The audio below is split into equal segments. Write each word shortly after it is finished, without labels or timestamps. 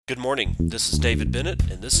Good morning. This is David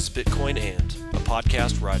Bennett, and this is Bitcoin And, a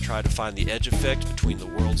podcast where I try to find the edge effect between the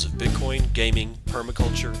worlds of Bitcoin, gaming,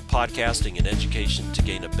 permaculture, podcasting, and education to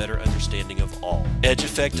gain a better understanding of all. Edge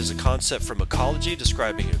effect is a concept from ecology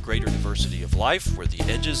describing a greater diversity of life where the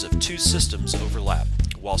edges of two systems overlap.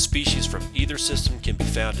 While species from either system can be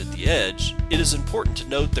found at the edge, it is important to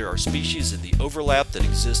note there are species in the overlap that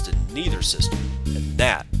exist in neither system, and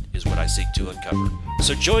that is what I seek to uncover.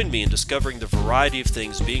 So join me in discovering the variety of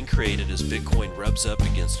things being created as Bitcoin rubs up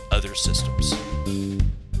against other systems.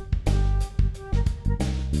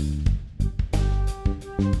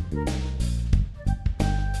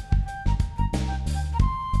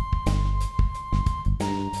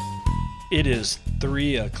 It is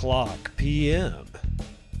 3:00 p.m.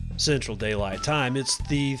 Central Daylight Time. It's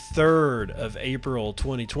the 3rd of April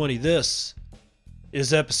 2020. This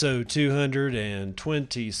is episode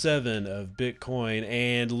 227 of Bitcoin,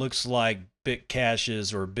 and looks like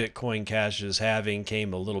Bitcaches or Bitcoin Caches halving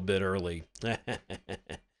came a little bit early.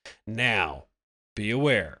 Now, be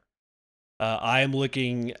aware. I am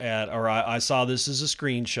looking at, or I saw this as a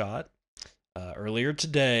screenshot earlier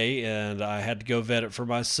today, and I had to go vet it for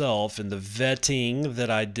myself, and the vetting that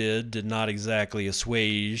I did not exactly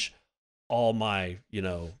assuage all my,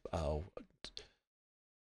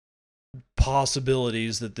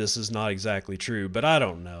 possibilities that this is not exactly true, but I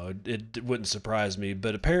don't know. It wouldn't surprise me,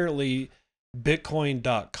 but apparently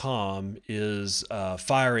Bitcoin.com is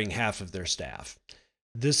firing half of their staff.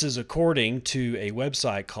 This is according to a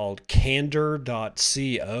website called Candor.co,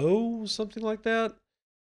 something like that.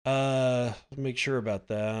 Let me make sure about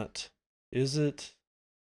that. Is it?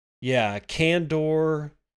 Yeah, Candor.co.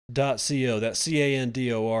 That's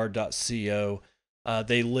Candor.co.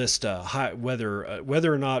 They list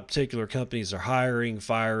whether or not particular companies are hiring,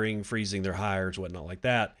 firing, freezing their hires, whatnot like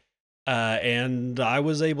that. And I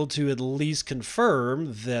was able to at least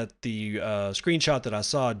confirm that the screenshot that I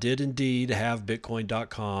saw did indeed have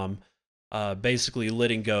Bitcoin.com basically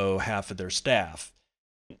letting go half of their staff.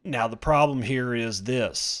 Now, the problem here is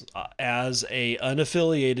this. As a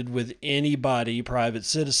unaffiliated with anybody private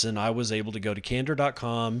citizen, I was able to go to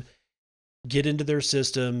Candor.com, get into their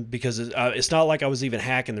system, because it's not like I was even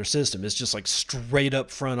hacking their system. It's just like straight up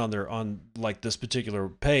front on like this particular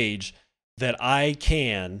page that I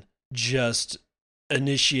can just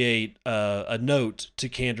initiate a note to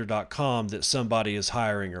Candor.com that somebody is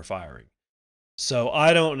hiring or firing. So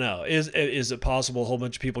I don't know. Is it possible a whole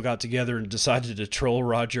bunch of people got together and decided to troll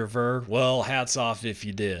Roger Ver? Well, hats off if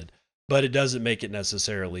you did. But it doesn't make it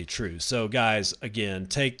necessarily true. So guys, again,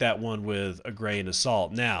 take that one with a grain of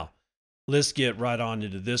salt. Now, let's get right on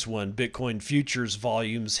into this one. Bitcoin futures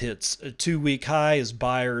volumes hits a 2-week high as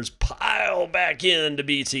buyers pile back into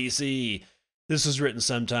BTC. This was written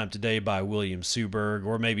sometime today by William Suberg,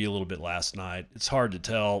 or maybe a little bit last night. It's hard to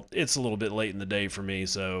tell. It's a little bit late in the day for me,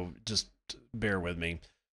 so just bear with me.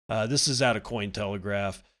 This is out of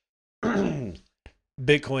Cointelegraph.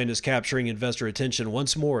 Bitcoin is capturing investor attention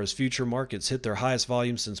once more as future markets hit their highest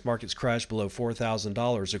volume since markets crashed below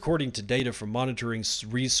 $4,000. According to data from monitoring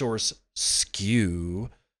resource Skew,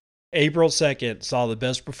 April 2nd saw the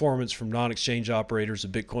best performance from non-exchange operators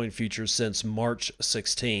of Bitcoin futures since March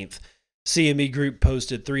 16th. CME Group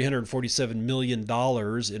posted $347 million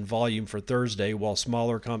in volume for Thursday, while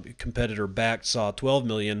smaller competitor Bakkt saw $12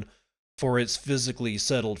 million for its physically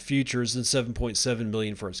settled futures and $7.7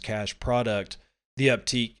 million for its cash product. The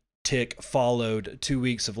uptick followed 2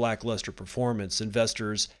 weeks of lackluster performance.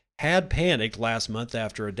 Investors had panicked last month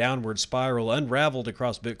after a downward spiral unraveled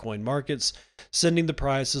across Bitcoin markets, sending the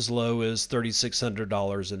price as low as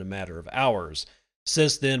 $3,600 in a matter of hours.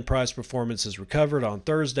 Since then, price performance has recovered on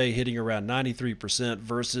Thursday, hitting around 93%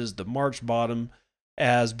 versus the March bottom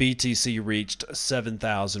as BTC reached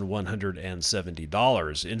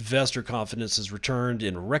 $7,170. Investor confidence has returned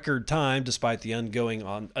in record time despite the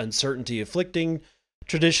ongoing uncertainty afflicting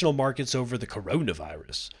traditional markets over the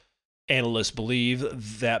coronavirus. Analysts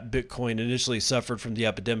believe that Bitcoin initially suffered from the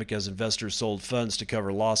epidemic as investors sold funds to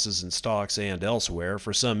cover losses in stocks and elsewhere.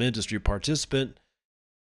 For some industry participants,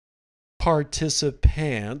 current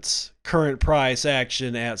price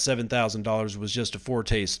action at $7,000 was just a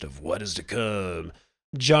foretaste of what is to come.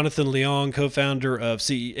 Jonathan Leong, co-founder and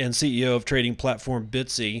CEO of trading platform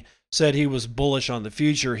Bitsy, said he was bullish on the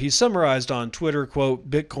future. He summarized on Twitter, quote,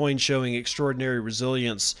 Bitcoin showing extraordinary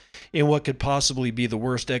resilience in what could possibly be the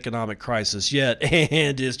worst economic crisis yet,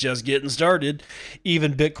 and is just getting started.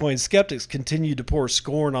 Even Bitcoin skeptics continue to pour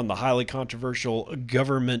scorn on the highly controversial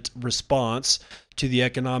government response to the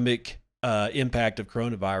economic impact of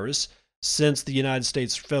coronavirus. since the United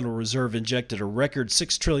States Federal Reserve injected a record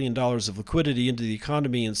 $6 trillion of liquidity into the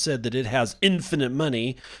economy and said that it has infinite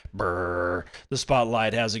money. Brr. The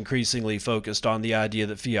spotlight has increasingly focused on the idea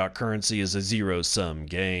that fiat currency is a zero-sum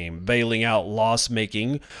game. Bailing out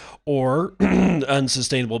loss-making or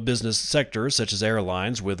unsustainable business sectors such as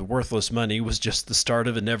airlines with worthless money was just the start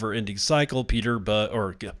of a never-ending cycle,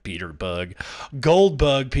 Goldbug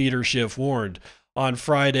Peter Schiff warned. On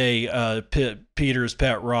Friday, Peter's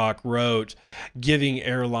Pet Rock wrote, giving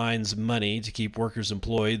airlines money to keep workers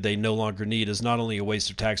employed they no longer need is not only a waste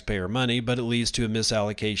of taxpayer money, but it leads to a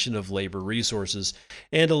misallocation of labor resources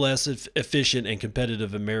and a less efficient and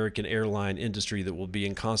competitive American airline industry that will be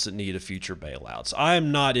in constant need of future bailouts. I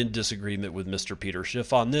am not in disagreement with Mr. Peter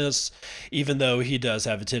Schiff on this, even though he does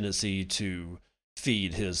have a tendency to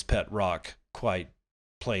feed his pet rock quite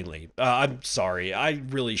plainly. I'm sorry. I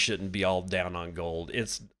really shouldn't be all down on gold.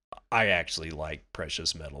 I actually like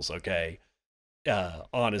precious metals, okay?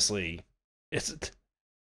 Honestly,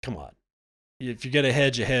 come on. If you're going to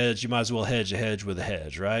hedge a hedge, you might as well hedge a hedge with a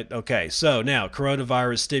hedge, right? Okay, so now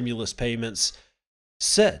coronavirus stimulus payments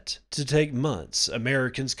set to take months.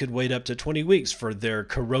 Americans could wait up to 20 weeks for their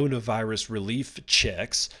coronavirus relief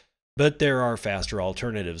checks. But there are faster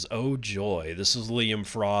alternatives. Oh joy. This is Liam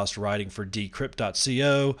Frost writing for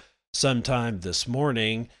Decrypt.co sometime this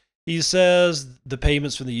morning. He says the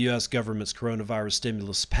payments from the U.S. government's coronavirus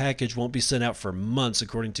stimulus package won't be sent out for months,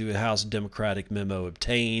 according to a House Democratic memo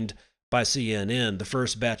obtained by CNN. The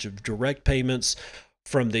first batch of direct payments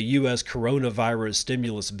from the U.S. coronavirus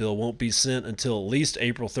stimulus bill won't be sent until at least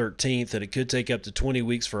April 13th, and it could take up to 20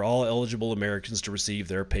 weeks for all eligible Americans to receive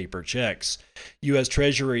their paper checks. U.S.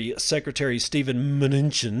 Treasury Secretary Steven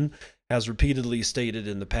Mnuchin has repeatedly stated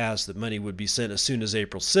in the past that money would be sent as soon as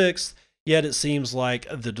April 6th, yet it seems like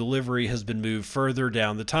the delivery has been moved further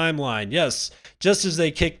down the timeline. Yes, just as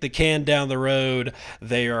they kick the can down the road,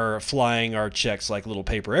 they are flying our checks like little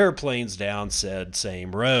paper airplanes down said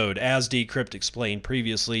same road. As Decrypt explained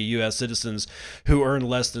previously, U.S. citizens who earn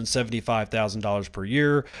less than $75,000 per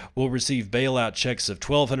year will receive bailout checks of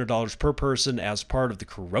 $1,200 per person as part of the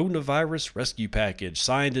coronavirus rescue package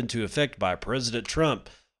signed into effect by President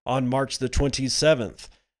Trump on March the 27th.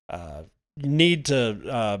 Need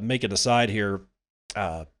to make an aside here.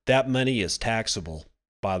 That money is taxable,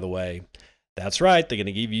 by the way. That's right. They're going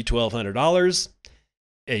to give you $1,200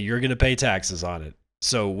 and you're going to pay taxes on it.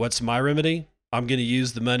 So what's my remedy? I'm going to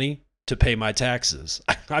use the money to pay my taxes.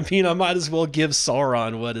 I mean, I might as well give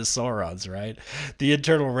Sauron what is Sauron's, right? The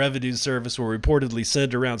Internal Revenue Service will reportedly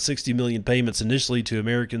send around 60 million payments initially to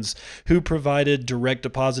Americans who provided direct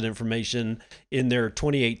deposit information in their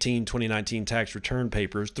 2018-2019 tax return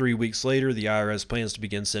papers. 3 weeks later, the IRS plans to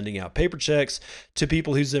begin sending out paper checks to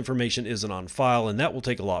people whose information isn't on file, and that will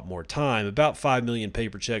take a lot more time. About 5 million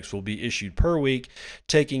paper checks will be issued per week,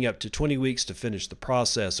 taking up to 20 weeks to finish the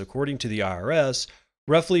process. According to the IRS,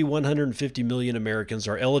 roughly 150 million Americans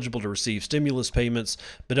are eligible to receive stimulus payments,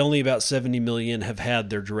 but only about 70 million have had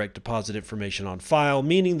their direct deposit information on file,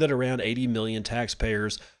 meaning that around 80 million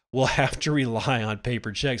taxpayers will have to rely on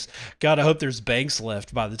paper checks. God, I hope there's banks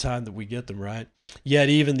left by the time that we get them, right? Yet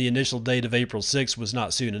even the initial date of April 6th was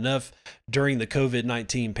not soon enough. During the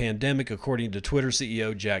COVID-19 pandemic, according to Twitter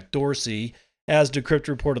CEO Jack Dorsey, as Decrypt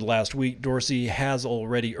reported last week, Dorsey has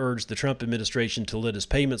already urged the Trump administration to let his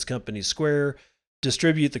payments company Square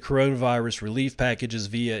distribute the coronavirus relief packages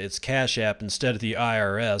via its Cash App instead of the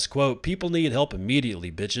IRS. Quote, people need help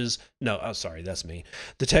immediately, bitches. No, oh, sorry, that's me.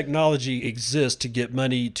 The technology exists to get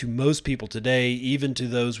money to most people today, even to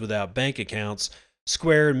those without bank accounts.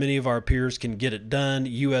 Square and many of our peers can get it done.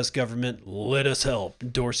 U.S. government, let us help,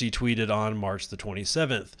 Dorsey tweeted on March the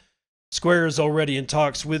 27th. Square is already in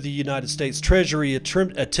talks with the United States Treasury,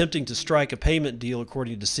 attempting to strike a payment deal,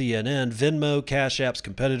 according to CNN. Venmo, Cash App's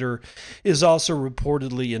competitor, is also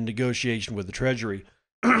reportedly in negotiation with the Treasury.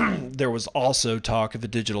 There was also talk of a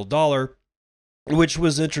digital dollar, which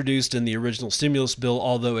was introduced in the original stimulus bill,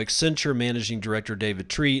 although Accenture Managing Director David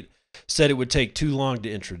Treat said it would take too long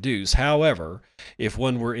to introduce. However, if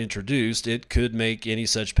one were introduced, it could make any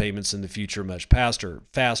such payments in the future much faster.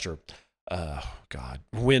 God.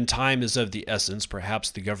 When time is of the essence,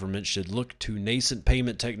 perhaps the government should look to nascent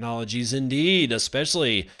payment technologies indeed,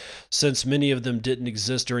 especially since many of them didn't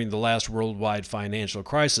exist during the last worldwide financial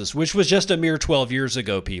crisis, which was just a mere 12 years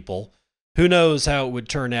ago, people. Who knows how it would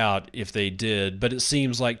turn out if they did, but it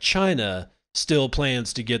seems like China still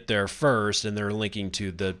plans to get there first, and they're linking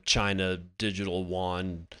to the China digital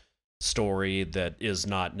yuan story that is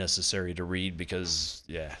not necessary to read because,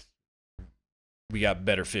 yeah, we got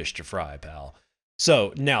better fish to fry, pal.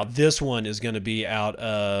 So now this one is going to be out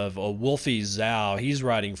of Wolfie Zhao. He's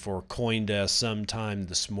writing for CoinDesk sometime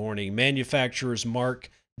this morning. Manufacturers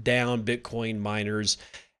mark down Bitcoin miners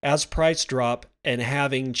as price drop and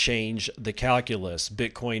having changed the calculus.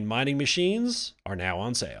 Bitcoin mining machines are now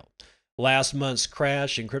on sale. Last month's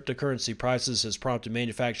crash in cryptocurrency prices has prompted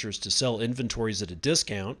manufacturers to sell inventories at a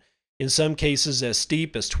discount, in some cases as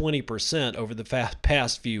steep as 20% over the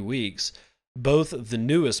past few weeks. Both the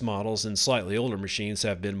newest models and slightly older machines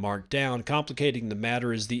have been marked down. Complicating the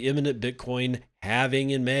matter is the imminent Bitcoin halving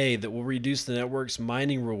in May that will reduce the network's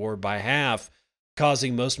mining reward by half,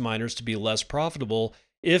 causing most miners to be less profitable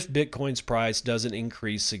if Bitcoin's price doesn't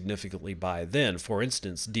increase significantly by then. For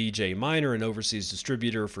instance, DJ Miner, an overseas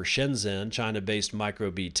distributor for Shenzhen, China-based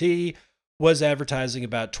MicroBT, was advertising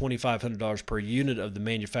about $2,500 per unit of the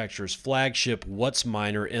manufacturer's flagship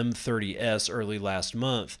WhatsMiner M30S early last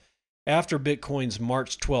month. After Bitcoin's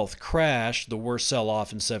March 12th crash, the worst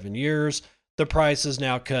sell-off in 7 years, the price is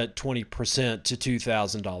now cut 20% to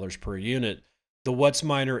 $2,000 per unit. The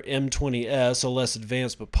WhatsMiner M20S, a less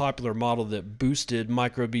advanced but popular model that boosted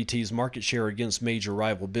MicroBT's market share against major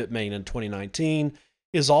rival Bitmain in 2019,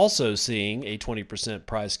 is also seeing a 20%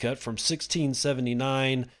 price cut from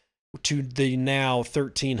 $1,679 to the now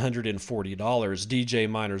 $1,340. DJ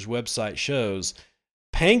Miner's website shows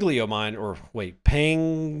Pangolin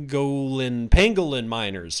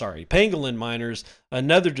Miners,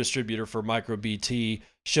 another distributor for MicroBT,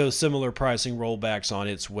 shows similar pricing rollbacks on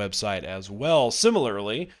its website as well.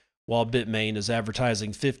 Similarly, while Bitmain is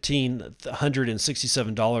advertising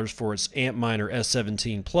 $1,567 for its Antminer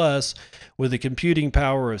S17 Plus, with a computing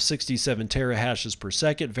power of 67 terahashes per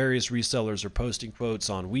second, various resellers are posting quotes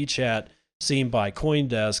on WeChat, seen by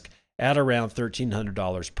CoinDesk, at around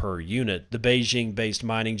 $1,300 per unit. The Beijing-based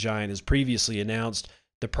mining giant has previously announced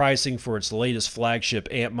the pricing for its latest flagship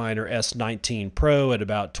Antminer S19 Pro at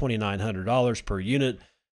about $2,900 per unit,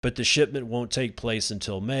 but the shipment won't take place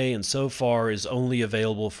until May and so far is only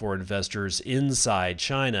available for investors inside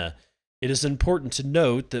China. It is important to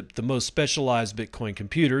note that the most specialized Bitcoin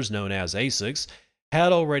computers, known as ASICs,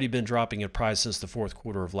 had already been dropping in price since the fourth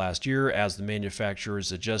quarter of last year as the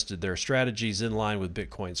manufacturers adjusted their strategies in line with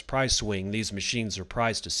Bitcoin's price swing. These machines are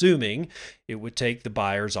priced assuming it would take the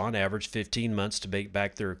buyers on average 15 months to make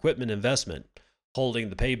back their equipment investment. Holding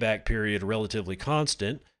the payback period relatively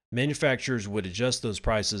constant, manufacturers would adjust those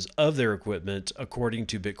prices of their equipment according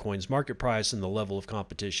to Bitcoin's market price and the level of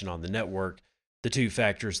competition on the network, the two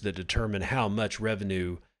factors that determine how much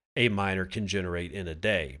revenue a miner can generate in a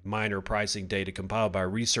day. Miner pricing data compiled by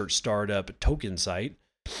research startup Token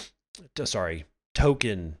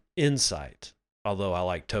Insight, although I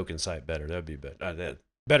like Token Site better. That'd be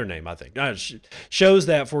better name, I think. Shows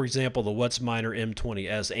that, for example, the WhatsMiner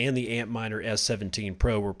M20S and the Antminer S17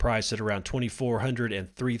 Pro were priced at around $2,400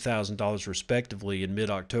 and $3,000 respectively in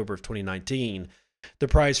mid-October of 2019. The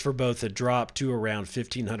price for both had dropped to around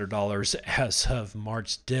 $1,500 as of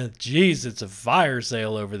March 10th. Jeez, it's a fire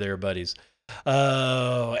sale over there, buddies.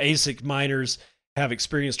 ASIC miners have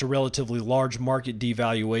experienced a relatively large market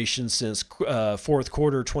devaluation since fourth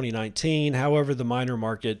quarter 2019. However, the miner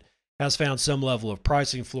market has found some level of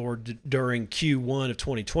pricing floor during Q1 of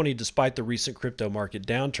 2020, despite the recent crypto market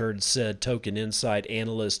downturn, said Token Insight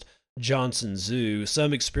analyst Johnson Zhu.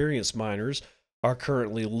 Some experienced miners are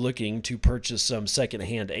currently looking to purchase some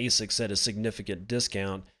secondhand ASICs at a significant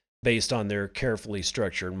discount based on their carefully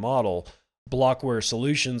structured model. Blockware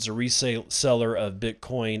Solutions, a reseller of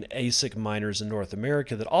Bitcoin ASIC miners in North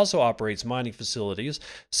America that also operates mining facilities,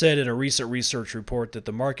 said in a recent research report that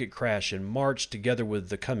the market crash in March, together with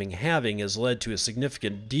the coming halving, has led to a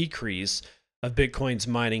significant decrease of Bitcoin's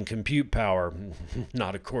mining compute power,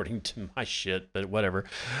 not according to my shit, but whatever,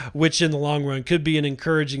 which in the long run could be an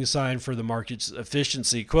encouraging sign for the market's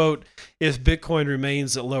efficiency. Quote, if Bitcoin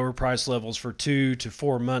remains at lower price levels for 2 to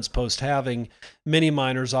 4 months post-halving, many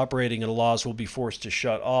miners operating at a loss will be forced to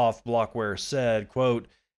shut off, Blockware said. Quote,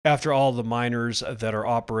 after all the miners that are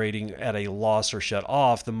operating at a loss are shut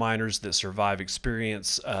off, the miners that survive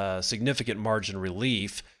experience significant margin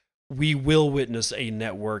relief. We will witness a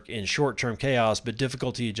network in short-term chaos, but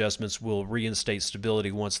difficulty adjustments will reinstate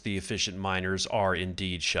stability once the efficient miners are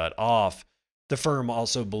indeed shut off. The firm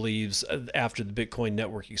also believes after the Bitcoin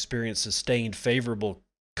network experienced sustained favorable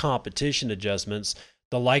competition adjustments,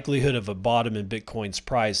 the likelihood of a bottom in Bitcoin's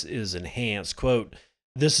price is enhanced. Quote,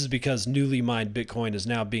 this is because newly mined Bitcoin is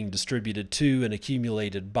now being distributed to and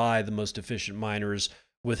accumulated by the most efficient miners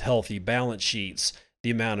with healthy balance sheets. The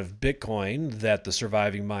amount of Bitcoin that the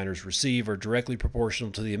surviving miners receive are directly proportional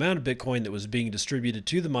to the amount of Bitcoin that was being distributed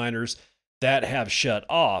to the miners that have shut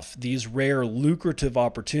off. These rare, lucrative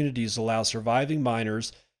opportunities allow surviving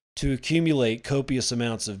miners to accumulate copious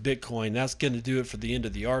amounts of Bitcoin. That's going to do it for the end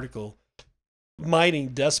of the article. Mining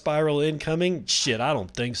death spiral incoming? Shit, I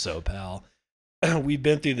don't think so, pal. We've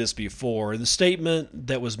been through this before. The statement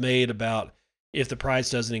that was made about if the price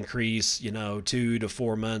doesn't increase, 2 to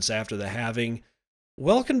 4 months after the halving,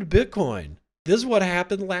 welcome to Bitcoin. This is what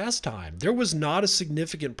happened last time. There was not a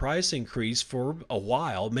significant price increase for a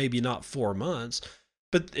while, maybe not 4 months,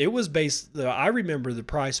 but it was I remember the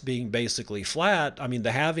price being basically flat. I mean,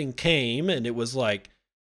 the halving came and it was like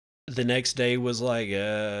the next day was like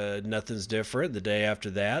nothing's different. The day after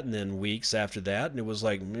that, and then weeks after that, and it was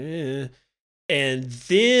like meh. And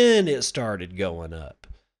then it started going up.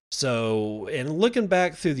 So, and looking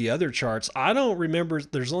back through the other charts, I don't remember,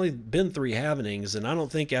 there's only been 3 halvings, and I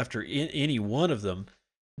don't think after any one of them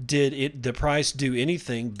did the price do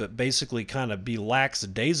anything but basically kind of be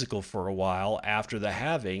lackadaisical for a while after the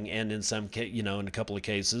halving, and in some in a couple of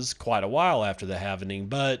cases, quite a while after the halving.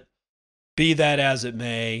 But be that as it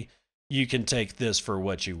may, you can take this for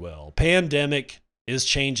what you will. Pandemic is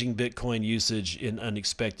changing Bitcoin usage in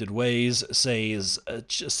unexpected ways, says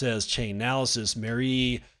Chainalysis.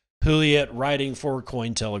 Marie Hulliet, writing for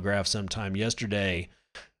Cointelegraph sometime yesterday.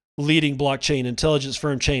 Leading blockchain intelligence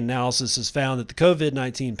firm Chainalysis has found that the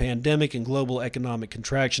COVID-19 pandemic and global economic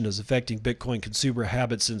contraction is affecting Bitcoin consumer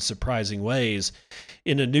habits in surprising ways.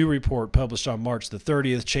 In a new report published on March the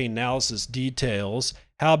 30th, Chainalysis details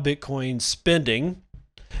how Bitcoin spending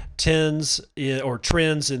trends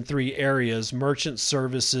in 3 areas: merchant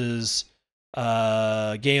services,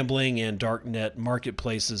 gambling, and darknet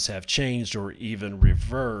marketplaces have changed or even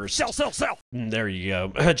reversed. Sell. There you go.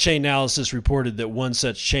 Chainalysis reported that one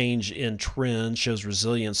such change in trend shows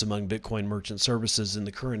resilience among Bitcoin merchant services in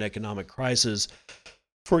the current economic crisis.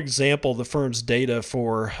 For example, the firm's data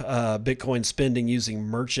for Bitcoin spending using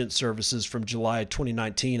merchant services from July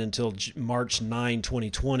 2019 until March 9,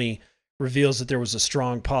 2020 reveals that there was a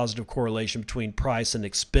strong positive correlation between price and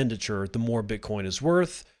expenditure. The more Bitcoin is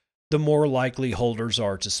worth, the more likely holders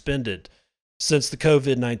are to spend it. Since the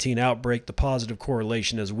COVID-19 outbreak, the positive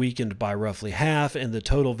correlation has weakened by roughly half, and the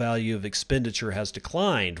total value of expenditure has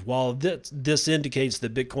declined. While this indicates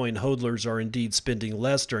that Bitcoin holders are indeed spending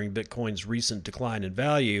less during Bitcoin's recent decline in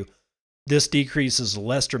value, this decrease is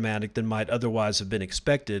less dramatic than might otherwise have been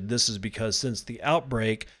expected. This is because since the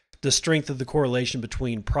outbreak, the strength of the correlation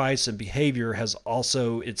between price and behavior has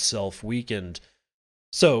also itself weakened.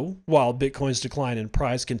 So, while Bitcoin's decline in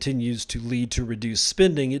price continues to lead to reduced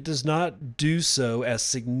spending, it does not do so as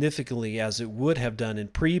significantly as it would have done in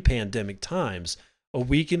pre-pandemic times. A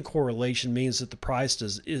weakened correlation means that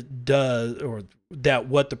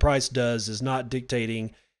what the price does is not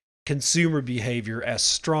dictating consumer behavior as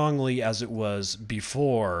strongly as it was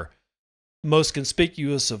before. Most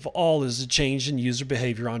conspicuous of all is a change in user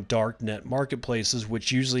behavior on darknet marketplaces,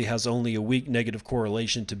 which usually has only a weak negative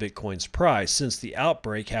correlation to Bitcoin's price. Since the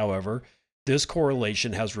outbreak, however, this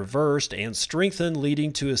correlation has reversed and strengthened,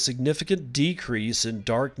 leading to a significant decrease in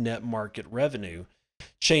darknet market revenue.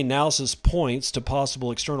 Chainalysis points to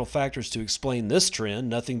possible external factors to explain this trend.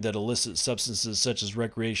 Nothing that illicit substances such as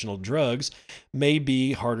recreational drugs may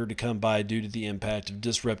be harder to come by due to the impact of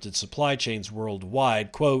disrupted supply chains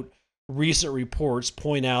worldwide. Quote, recent reports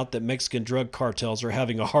point out that Mexican drug cartels are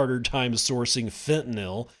having a harder time sourcing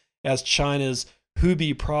fentanyl, as China's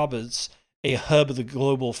Hubei province, a hub of the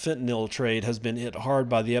global fentanyl trade, has been hit hard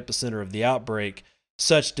by the epicenter of the outbreak.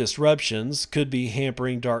 Such disruptions could be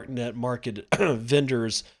hampering darknet market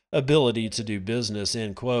vendors' ability to do business,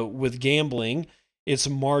 end quote. With gambling, its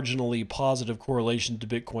marginally positive correlation to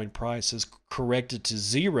Bitcoin price has corrected to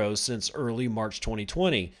 0 since early March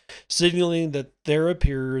 2020, signaling that there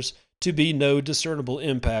appears to be no discernible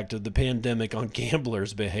impact of the pandemic on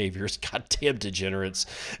gamblers' behaviors. Goddamn degenerates.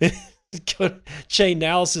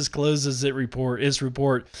 Chainalysis closes its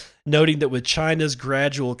report, noting that with China's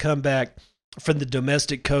gradual comeback from the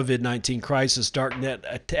domestic COVID-19 crisis,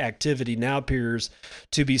 darknet activity now appears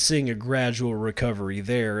to be seeing a gradual recovery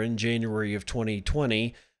there. In January of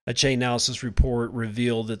 2020, a Chainalysis report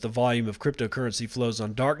revealed that the volume of cryptocurrency flows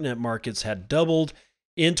on darknet markets had doubled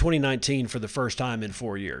in 2019 for the first time in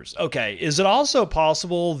 4 years. Okay, is it also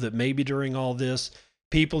possible that maybe during all this,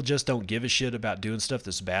 people just don't give a shit about doing stuff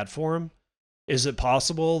that's bad for them? Is it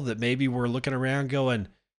possible that maybe we're looking around going,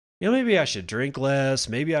 maybe I should drink less.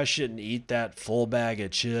 Maybe I shouldn't eat that full bag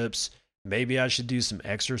of chips. Maybe I should do some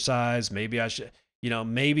exercise. Maybe I should,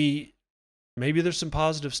 maybe there's some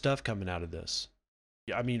positive stuff coming out of this.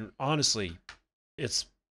 I mean, honestly, it's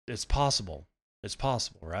possible. It's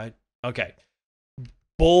possible, right? Okay.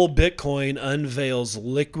 Bull Bitcoin unveils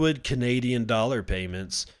liquid Canadian dollar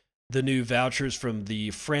payments. The new vouchers from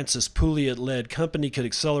the Francis Pouliot-led company could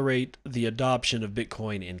accelerate the adoption of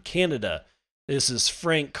Bitcoin in Canada. This is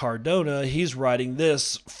Frank Cardona. He's writing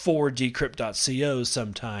this for Decrypt.co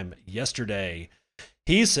sometime yesterday.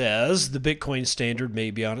 He says the Bitcoin standard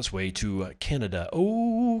may be on its way to Canada.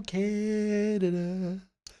 Oh, Canada.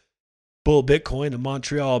 Bull Bitcoin, a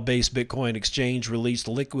Montreal-based Bitcoin exchange, released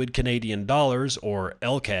liquid Canadian dollars, or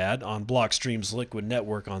LCAD, on Blockstream's Liquid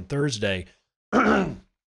network on Thursday.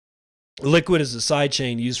 Liquid is a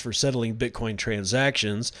sidechain used for settling Bitcoin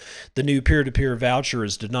transactions. The new peer-to-peer voucher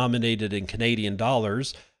is denominated in Canadian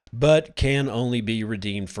dollars, but can only be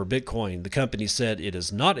redeemed for Bitcoin. The company said it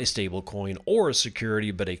is not a stablecoin or a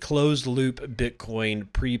security, but a closed-loop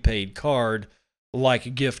Bitcoin prepaid card like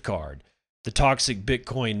a gift card. The toxic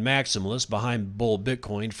Bitcoin maximalist behind Bull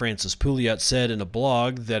Bitcoin, Francis Pouliot, said in a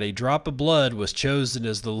blog that a drop of blood was chosen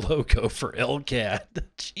as the logo for LCAD.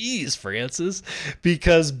 Jeez, Francis.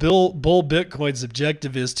 Because Bull Bitcoin's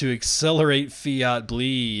objective is to accelerate fiat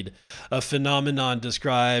bleed, a phenomenon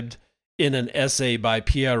described in an essay by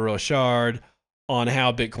Pierre Rochard on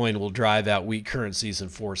how Bitcoin will drive out weak currencies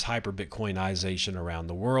and force hyper-Bitcoinization around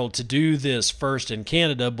the world. To do this first in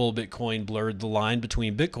Canada, Bull Bitcoin blurred the line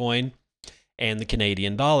between Bitcoin and the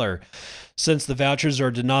Canadian dollar. Since the vouchers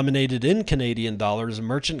are denominated in Canadian dollars, a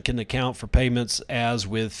merchant can account for payments as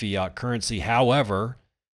with fiat currency. However,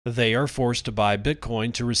 they are forced to buy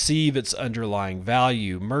Bitcoin to receive its underlying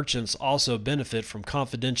value. Merchants also benefit from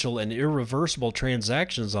confidential and irreversible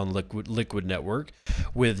transactions on Liquid Network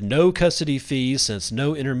with no custody fees, since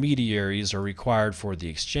no intermediaries are required for the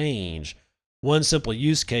exchange. One simple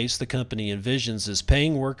use case the company envisions is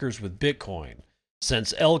paying workers with Bitcoin.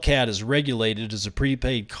 Since LCAD is regulated as a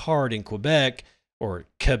prepaid card in Quebec,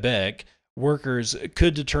 workers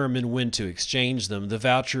could determine when to exchange them. The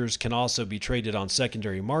vouchers can also be traded on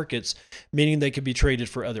secondary markets, meaning they could be traded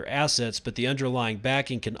for other assets, but the underlying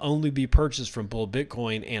backing can only be purchased from Bull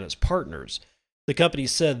Bitcoin and its partners. The company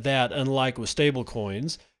said that, unlike with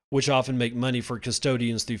stablecoins, which often make money for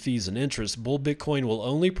custodians through fees and interest, Bull Bitcoin will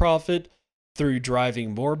only profit through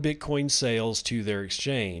driving more Bitcoin sales to their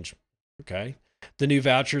exchange. Okay. The new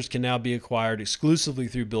vouchers can now be acquired exclusively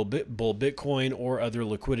through Bull Bitcoin or other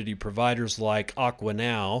liquidity providers like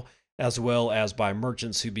Aquanow, as well as by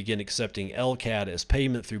merchants who begin accepting LCAD as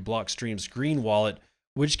payment through Blockstream's Green Wallet,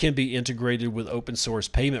 which can be integrated with open source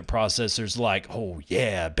payment processors like, oh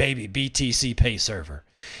yeah, baby, BTC Pay Server.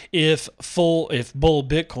 If Bull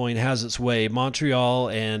Bitcoin has its way, Montreal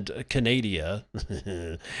and Canada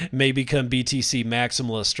may become BTC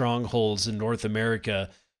maximalist strongholds in North America.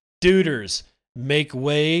 Duders, make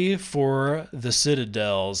way for the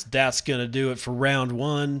Citadels. That's going to do it for round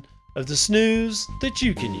one of the snooze that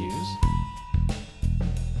you can use.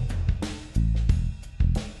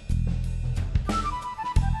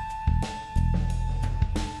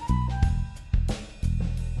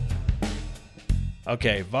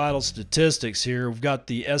 Okay, vital statistics here. We've got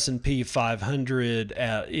the S&P 500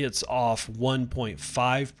 it's off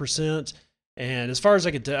 1.5%. And as far as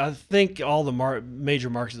I can tell, I think all the major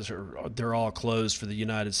markets they're all closed for the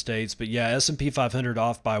United States. But yeah, S&P 500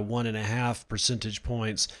 off by 1.5 percentage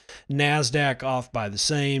points. NASDAQ off by the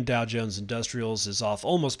same. Dow Jones Industrials is off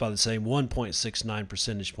almost by the same, 1.69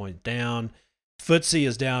 percentage point down. FTSE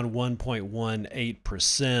is down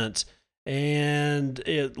 1.18%. And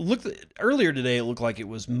it looked earlier today, it looked like it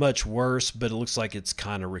was much worse, but it looks like it's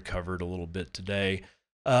kind of recovered a little bit today.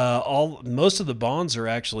 Most of the bonds are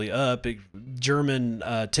actually up. German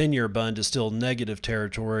 10-year bond is still negative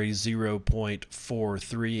territory,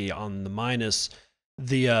 0.43 on the minus.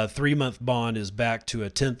 The 3-month bond is back to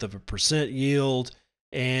 0.1% yield,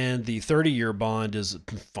 and the 30-year bond is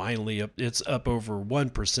finally up. It's up over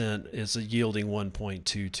 1%. It's yielding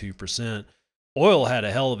 1.22%. Oil had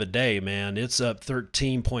a hell of a day, man. It's up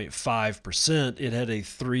 13.5%. It had a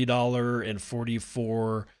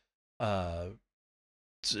 $3.44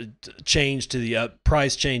 change to the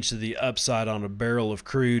price change to the upside on a barrel of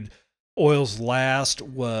crude. Oil's last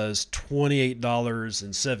was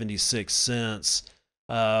 $28.76.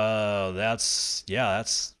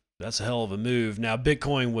 That's a hell of a move. Now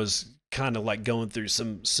Bitcoin was kind of like going through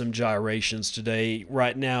some gyrations today.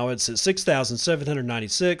 Right now it's at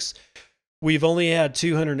 6,796. We've only had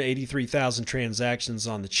 283,000 transactions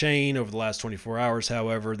on the chain over the last 24 hours.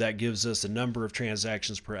 However, that gives us a number of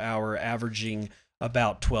transactions per hour averaging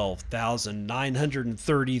about 12,000.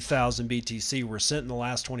 930,000 BTC were sent in the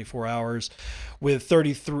last 24 hours, with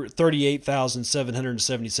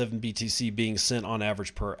 38,777 BTC being sent on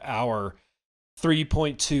average per hour.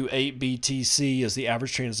 3.28 BTC is the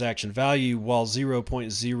average transaction value, while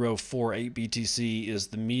 0.048 BTC is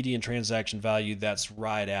the median transaction value. That's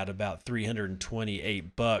right at about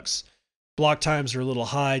 $328. Block times are a little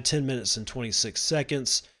high, 10 minutes and 26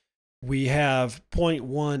 seconds. We have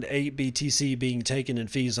 0.18 BTC being taken in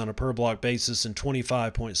fees on a per block basis and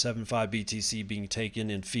 25.75 BTC being taken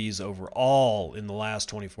in fees overall in the last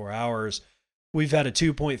 24 hours. We've had a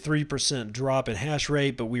 2.3% drop in hash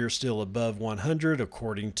rate, but we are still above 100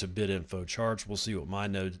 according to BitInfo charts. We'll see what my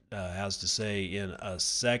node has to say in a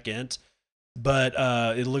second. But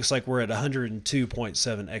it looks like we're at 102.7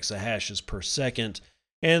 exahashes per second.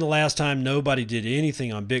 And the last time nobody did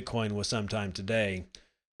anything on Bitcoin was sometime today.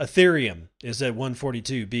 Ethereum is at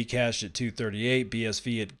 142, Bcash at 238,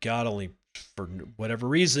 BSV at God only for whatever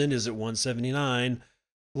reason is at 179.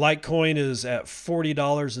 Litecoin is at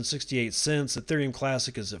 $40.68. Ethereum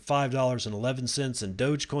Classic is at $5.11, and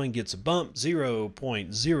Dogecoin gets a bump,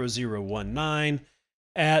 0.0019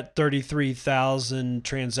 at 33,000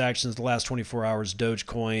 transactions the last 24 hours.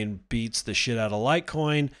 Dogecoin beats the shit out of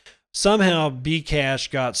Litecoin. Somehow Bcash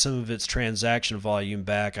got some of its transaction volume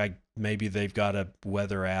back. Maybe they've got a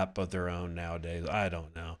weather app of their own nowadays. I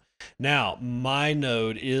don't know. Now, my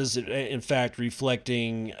node is, in fact,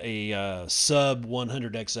 reflecting a sub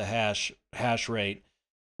 100 exahash hash rate.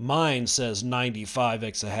 Mine says 95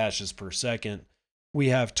 exahashes per second. We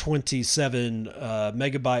have 27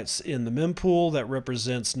 megabytes in the mempool. That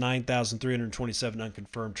represents 9,327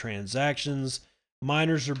 unconfirmed transactions.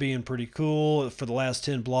 Miners are being pretty cool. For the last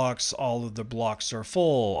 10 blocks, all of the blocks are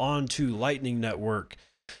full. On to Lightning Network.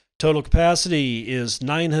 Total capacity is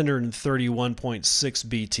 931.6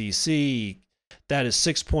 BTC. That is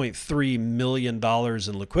 $6.3 million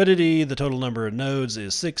in liquidity. The total number of nodes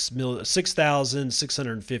is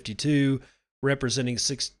 6,652, representing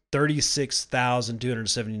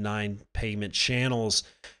 36,279 payment channels.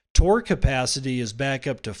 Tor capacity is back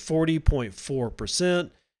up to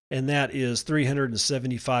 40.4%, and that is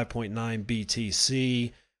 375.9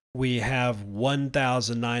 BTC. We have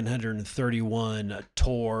 1,931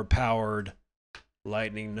 Tor-powered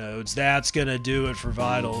Lightning nodes. That's going to do it for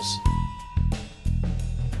Vitals.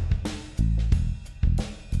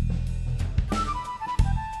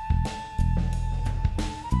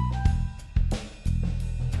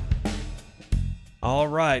 All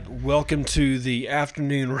right, welcome to the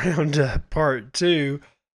afternoon roundup part 2.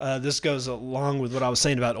 This goes along with what I was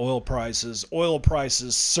saying about oil prices. Oil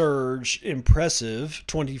prices surge impressive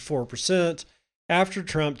 24% after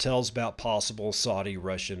Trump tells about possible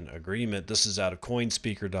Saudi-Russian agreement. This is out of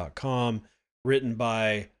coinspeaker.com, written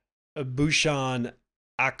by Bhushan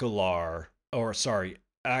Aklar.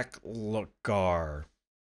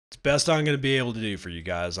 It's best I'm going to be able to do for you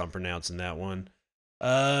guys. I'm pronouncing that one.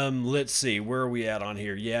 Let's see, where are we at on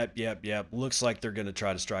here? Yep. Looks like they're going to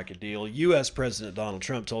try to strike a deal. U.S. President Donald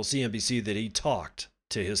Trump told CNBC that he talked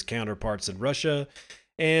to his counterparts in Russia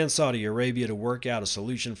and Saudi Arabia to work out a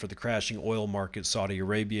solution for the crashing oil market. Saudi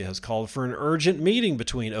Arabia has called for an urgent meeting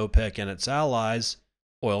between OPEC and its allies.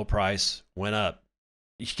 Oil price went up.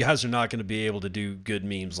 You guys are not going to be able to do good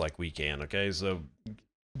memes like we can, okay? So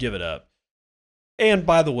give it up. And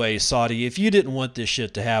by the way, Saudi, if you didn't want this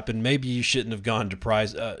shit to happen, maybe you shouldn't have gone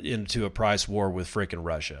to into a price war with frickin'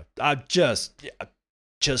 Russia. I'm just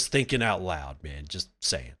thinking out loud, man. Just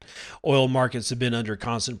saying. Oil markets have been under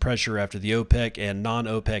constant pressure after the OPEC and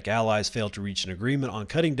non-OPEC allies failed to reach an agreement on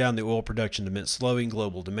cutting down the oil production amid slowing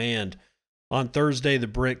global demand. On Thursday, the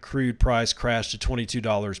Brent crude price crashed to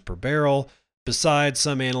 $22 per barrel. Besides,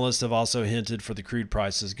 some analysts have also hinted for the crude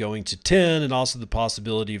prices going to 10 and also the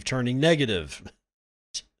possibility of turning negative.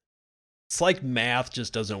 It's like math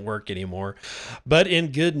just doesn't work anymore. But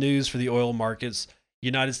in good news for the oil markets,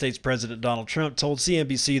 United States President Donald Trump told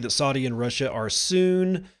CNBC that Saudi and Russia are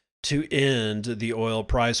soon to end the oil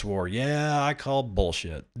price war. Yeah, I call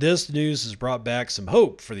bullshit. This news has brought back some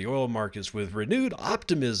hope for the oil markets with renewed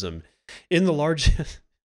optimism in the largest...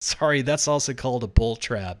 Sorry, that's also called a bull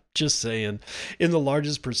trap. Just saying. In the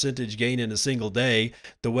largest percentage gain in a single day,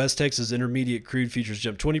 the West Texas Intermediate crude futures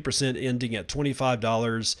jumped 20%, ending at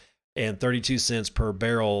 $25.32 per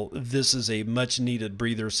barrel. This is a much needed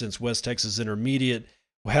breather since West Texas Intermediate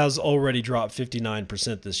has already dropped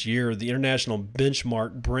 59% this year. The international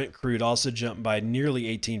benchmark Brent crude also jumped by nearly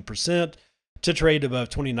 18% to trade above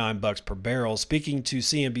 $29 per barrel. Speaking to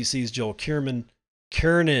CNBC's Joel Kernen,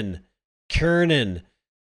 Kernen,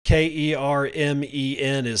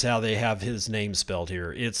 is how they have his name spelled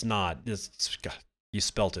here. It's not. You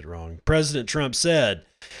spelt it wrong. President Trump said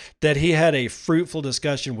that he had a fruitful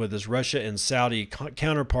discussion with his Russia and Saudi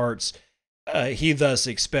counterparts He thus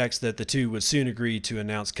expects that the two would soon agree to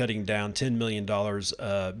announce cutting down $10 million,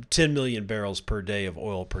 10 million barrels per day of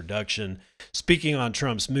oil production. Speaking on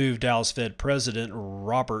Trump's move, Dallas Fed President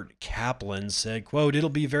Robert Kaplan said, quote, "It'll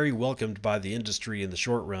be very welcomed by the industry in the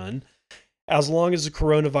short run. As long as the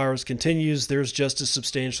coronavirus continues, there's just a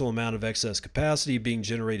substantial amount of excess capacity being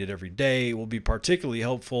generated every day. It will be particularly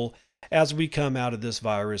helpful as we come out of this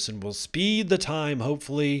virus and will speed the time,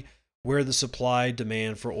 hopefully, where the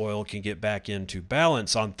supply-demand for oil can get back into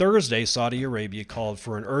balance." On Thursday, Saudi Arabia called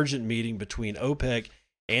for an urgent meeting between OPEC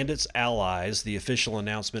and its allies. The official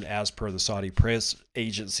announcement, as per the Saudi press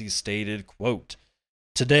agency, stated, quote,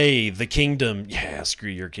 "Today, the kingdom," yeah, screw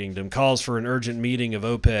your kingdom, "calls for an urgent meeting of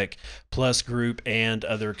OPEC plus group and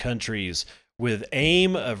other countries with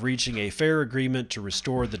aim of reaching a fair agreement to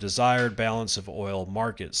restore the desired balance of oil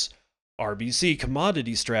markets." RBC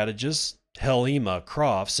commodity strategist Helima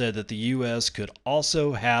Croft said that the U.S. could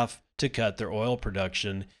also have to cut their oil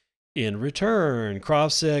production in return.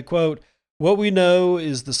 Croft said, quote, "What we know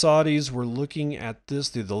is the Saudis were looking at this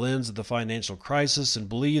through the lens of the financial crisis and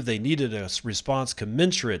believe they needed a response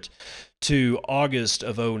commensurate to August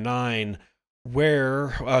of 2009,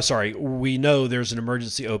 we know there's an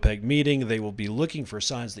emergency OPEC meeting. They will be looking for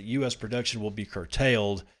signs that U.S. production will be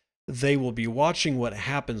curtailed. They will be watching what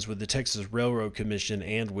happens with the Texas Railroad Commission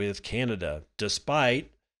and with Canada.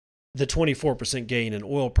 Despite the 24% gain in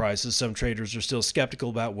oil prices, some traders are still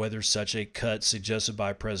skeptical about whether such a cut suggested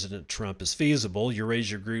by President Trump is feasible.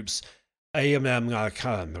 Eurasia Group's I can't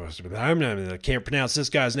pronounce this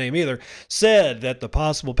guy's name either, said that the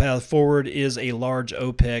possible path forward is a large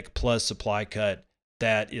OPEC plus supply cut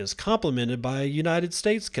that is complemented by a United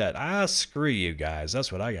States cut. Screw you guys.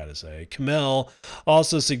 That's what I got to say. Kamel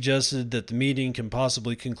also suggested that the meeting can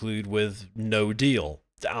possibly conclude with no deal.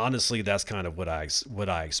 Honestly, that's kind of what I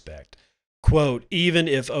expect. Quote, "Even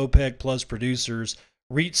if OPEC plus producers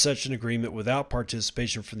reach such an agreement without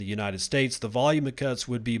participation from the United States, the volume of cuts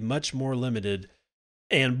would be much more limited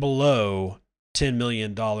and below $10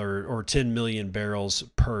 million or 10 million barrels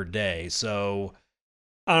per day." So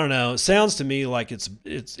I don't know. It sounds to me like it's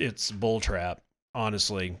bull trap,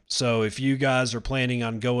 honestly. So if you guys are planning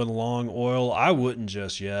on going long oil, I wouldn't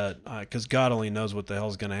just yet, because God only knows what the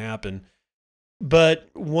hell's going to happen.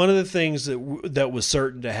 But one of the things that was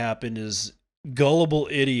certain to happen is gullible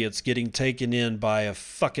idiots getting taken in by a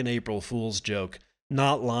fucking April Fool's joke.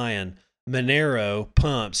 Not lying. Monero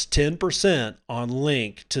pumps 10% on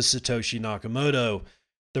link to Satoshi Nakamoto.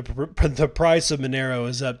 The price of Monero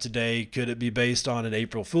is up today. Could it be based on an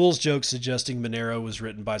April Fool's joke suggesting Monero was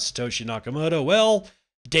written by Satoshi Nakamoto? Well,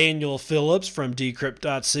 Daniel Phillips from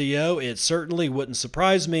Decrypt.co, it certainly wouldn't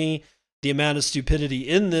surprise me. The amount of stupidity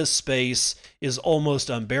in this space is almost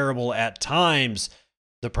unbearable at times.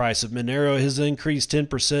 The price of Monero has increased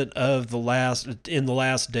 10% in the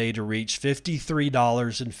last day to reach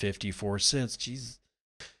 $53.54. Jesus.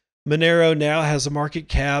 Monero now has a market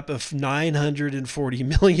cap of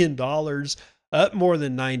 $940 million, up more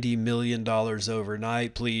than $90 million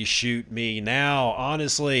overnight. Please shoot me now.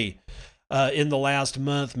 Honestly, in the last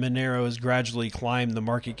month, Monero has gradually climbed the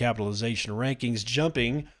market capitalization rankings,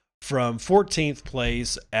 jumping from 14th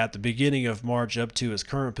place at the beginning of March up to its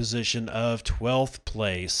current position of 12th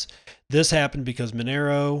place. This happened because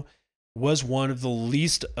Monero was one of the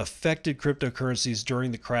least affected cryptocurrencies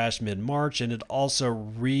during the crash mid-March, and it also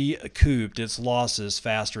recouped its losses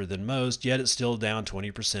faster than most, yet it's still down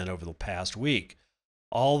 20% over the past week.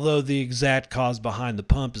 Although the exact cause behind the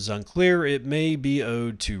pump is unclear, it may be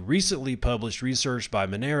owed to recently published research by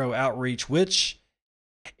Monero Outreach, which,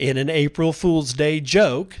 in an April Fool's Day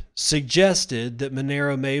joke, suggested that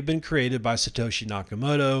Monero may have been created by Satoshi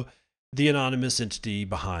Nakamoto, the anonymous entity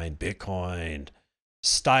behind Bitcoin.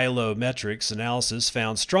 Stylometrics analysis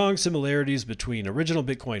found strong similarities between original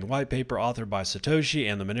Bitcoin white paper authored by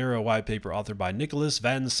Satoshi and the Monero white paper authored by Nicholas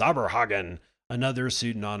van Saberhagen, another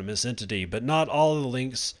pseudonymous entity, but not all of the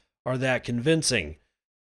links are that convincing.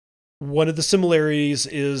 One of the similarities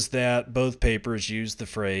is that both papers use the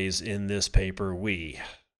phrase "in this paper we,"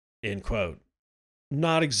 end quote.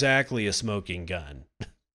 Not exactly a smoking gun.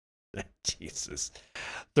 Jesus.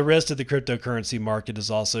 The rest of the cryptocurrency market is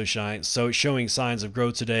also showing signs of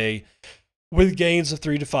growth today, with gains of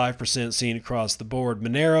 3 to 5% seen across the board.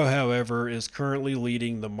 Monero, however, is currently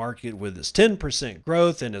leading the market with its 10%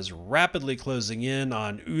 growth and is rapidly closing in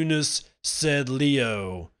on Unis said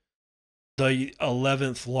Leo, the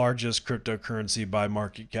 11th largest cryptocurrency by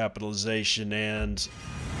market capitalization. And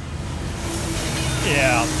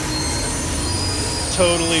yeah,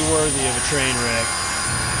 totally worthy of a train wreck.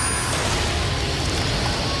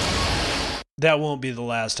 That won't be the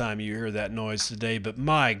last time you hear that noise today, but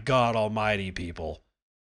my God almighty, people,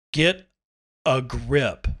 get a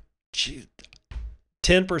grip.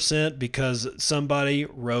 10% because somebody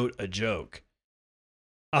wrote a joke.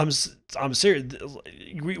 I'm serious.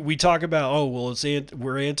 We talk about, oh, well,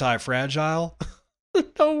 we're anti-fragile.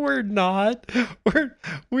 No, we're not.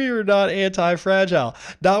 We are not anti-fragile.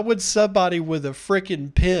 Not when somebody with a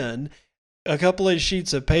freaking pen, a couple of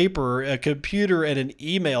sheets of paper, a computer, and an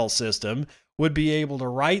email system would be able to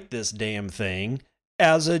write this damn thing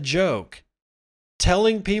as a joke,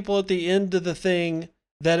 telling people at the end of the thing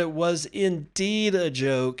that it was indeed a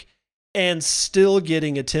joke and still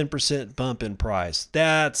getting a 10% bump in price.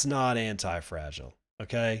 That's not anti-fragile,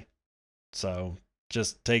 okay? So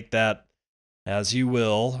just take that as you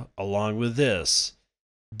will, along with this.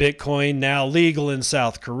 Bitcoin now legal in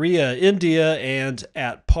South Korea, India, and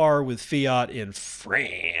at par with fiat in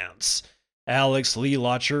France. Alex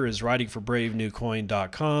Lelocher is writing for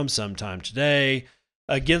BraveNewCoin.com sometime today.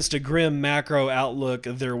 Against a grim macro outlook,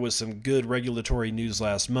 there was some good regulatory news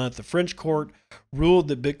last month. The French court ruled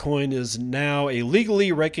that Bitcoin is now a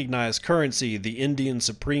legally recognized currency. The Indian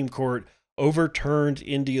Supreme Court overturned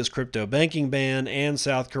India's crypto banking ban, and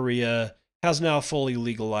South Korea has now fully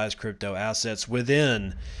legalized crypto assets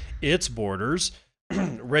within its borders.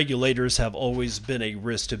 Regulators have always been a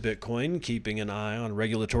risk to Bitcoin. Keeping an eye on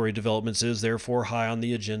regulatory developments is therefore high on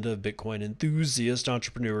the agenda of Bitcoin enthusiasts,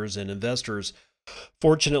 entrepreneurs, and investors.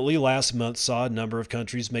 Fortunately, last month saw a number of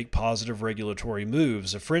countries make positive regulatory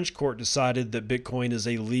moves. A French court decided that Bitcoin is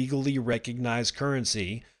a legally recognized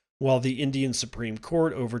currency, while the Indian Supreme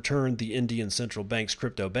Court overturned the Indian Central Bank's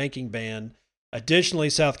crypto banking ban. Additionally,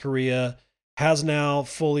 South Korea has now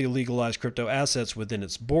fully legalized crypto assets within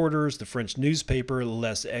its borders. The French newspaper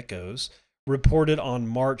Les Echos reported on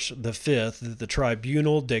March the 5th that the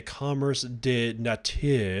Tribunal de Commerce de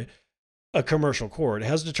Nature, a commercial court,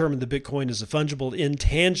 has determined that Bitcoin is a fungible,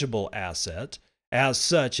 intangible asset. As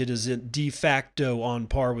such, it is de facto on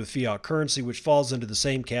par with fiat currency, which falls under the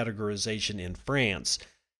same categorization in France.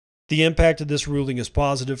 The impact of this ruling is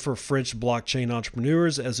positive for French blockchain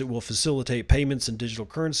entrepreneurs, as it will facilitate payments in digital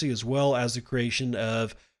currency as well as the creation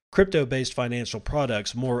of crypto-based financial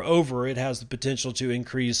products. Moreover, it has the potential to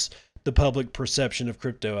increase the public perception of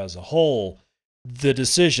crypto as a whole. The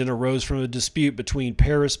decision arose from a dispute between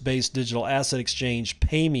Paris-based digital asset exchange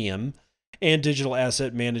Paymium and digital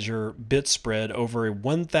asset manager BitSpread over a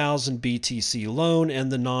 1,000 BTC loan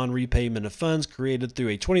and the non-repayment of funds created through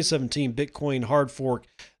a 2017 Bitcoin hard fork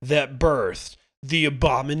that birthed the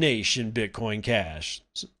abomination Bitcoin Cash.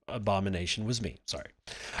 Abomination was me, sorry.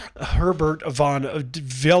 Herbert von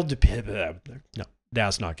Veldepip. No,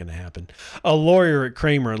 that's not going to happen. A lawyer at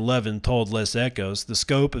Kramer and Levin told Les Echos the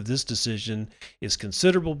scope of this decision is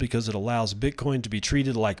considerable because it allows Bitcoin to be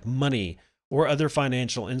treated like money or other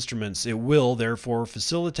financial instruments. It will, therefore,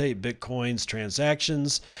 facilitate Bitcoin's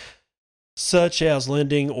transactions, such as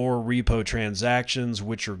lending or repo transactions,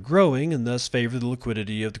 which are growing and thus favor the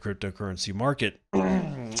liquidity of the cryptocurrency market.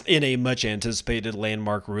 In a much anticipated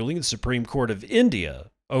landmark ruling, the Supreme Court of India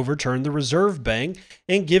overturned the Reserve Bank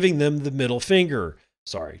and giving them the middle finger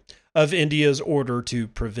of India's order to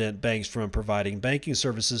prevent banks from providing banking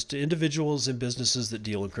services to individuals and businesses that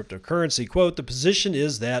deal in cryptocurrency. Quote, the position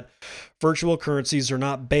is that virtual currencies are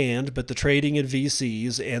not banned, but the trading in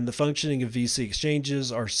VCs and the functioning of VC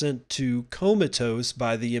exchanges are sent to comatose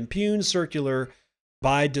by the impugned circular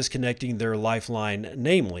by disconnecting their lifeline.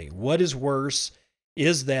 Namely, what is worse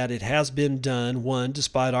is that it has been done, one,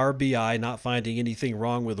 despite RBI not finding anything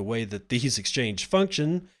wrong with the way that these exchanges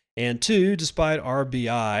function, and two, despite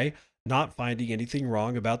RBI not finding anything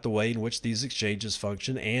wrong about the way in which these exchanges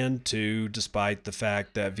function, and two, despite the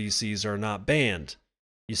fact that VCs are not banned.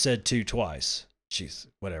 You said two twice. Jeez,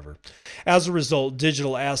 whatever. As a result,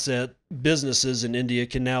 digital asset businesses in India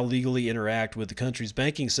can now legally interact with the country's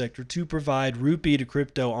banking sector to provide rupee to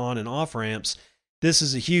crypto on and off ramps. This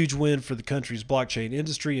is a huge win for the country's blockchain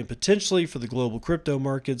industry and potentially for the global crypto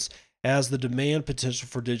markets, as the demand potential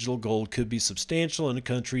for digital gold could be substantial in a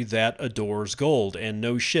country that adores gold. And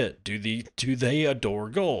no shit, do they adore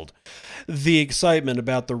gold? The excitement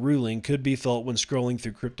about the ruling could be felt when scrolling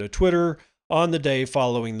through crypto Twitter on the day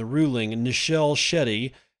following the ruling. Nishal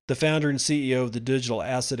Shetty, the founder and CEO of the digital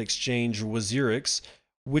asset exchange Wazirix,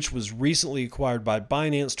 which was recently acquired by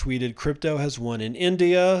Binance, tweeted, "Crypto has won in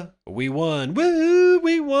India. We won. Woo!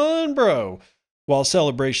 We won, bro." While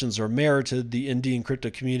celebrations are merited, the Indian crypto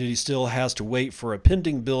community still has to wait for a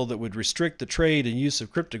pending bill that would restrict the trade and use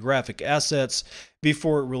of cryptographic assets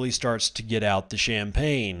before it really starts to get out the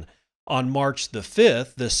champagne. On March the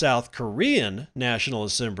 5th, the South Korean National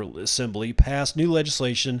Assembly passed new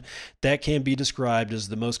legislation that can be described as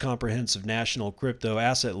the most comprehensive national crypto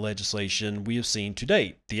asset legislation we have seen to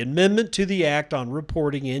date. The amendment to the Act on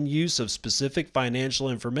Reporting and Use of Specific Financial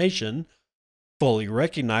Information fully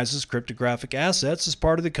recognizes cryptographic assets as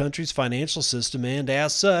part of the country's financial system and,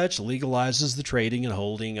 as such, legalizes the trading and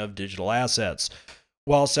holding of digital assets.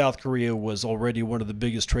 While South Korea was already one of the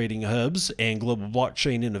biggest trading hubs and global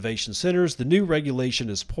blockchain innovation centers, the new regulation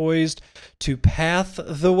is poised to path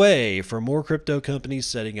the way for more crypto companies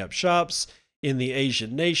setting up shops in the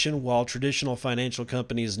Asian nation, while traditional financial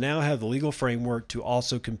companies now have the legal framework to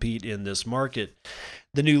also compete in this market.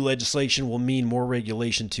 The new legislation will mean more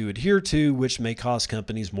regulation to adhere to, which may cost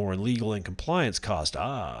companies more in legal and compliance costs.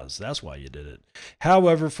 So that's why you did it.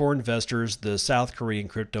 However, for investors, the South Korean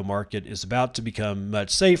crypto market is about to become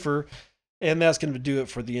much safer, and that's going to do it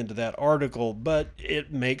for the end of that article. But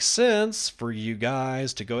it makes sense for you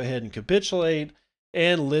guys to go ahead and capitulate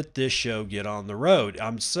and let this show get on the road.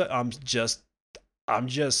 I'm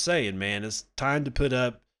just saying, man, it's time to put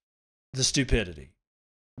up the stupidity.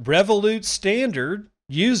 Revolut Standard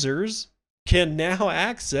users can now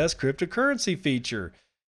access cryptocurrency feature.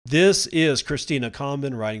 This is Christina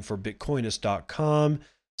Comben writing for Bitcoinist.com.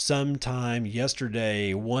 Sometime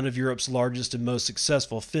yesterday, one of Europe's largest and most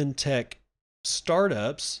successful fintech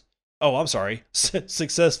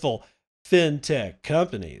successful fintech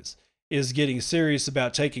companies is getting serious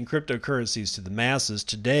about taking cryptocurrencies to the masses.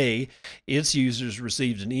 Today, its users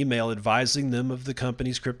received an email advising them of the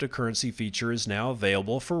company's cryptocurrency feature is now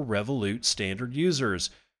available for Revolut Standard users.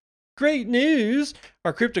 Great news!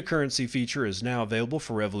 Our cryptocurrency feature is now available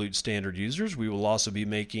for Revolut Standard users. We will also be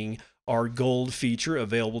making our Gold feature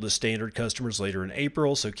available to Standard customers later in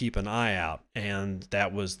April, so keep an eye out. And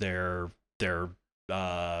that was their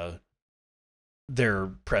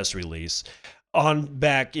press release. On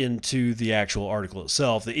back into the actual article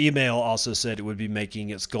itself, the email also said it would be making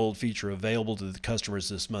its Gold feature available to the customers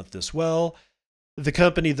this month as well. The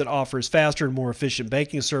company that offers faster and more efficient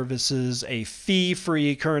banking services, a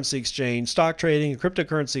fee-free currency exchange, stock trading, a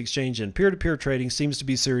cryptocurrency exchange, and peer-to-peer trading seems to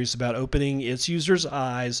be serious about opening its users'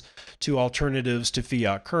 eyes to alternatives to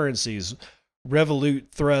fiat currencies.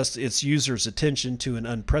 Revolut thrusts its users' attention to an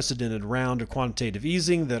unprecedented round of quantitative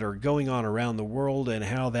easing that are going on around the world and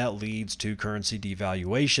how that leads to currency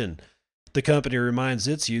devaluation. The company reminds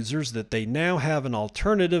its users that they now have an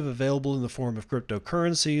alternative available in the form of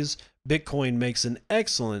cryptocurrencies. Bitcoin makes an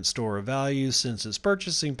excellent store of value since its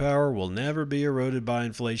purchasing power will never be eroded by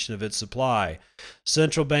inflation of its supply.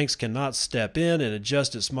 Central banks cannot step in and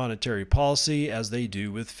adjust its monetary policy as they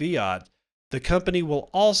do with fiat. The company will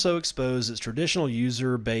also expose its traditional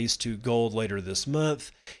user base to gold later this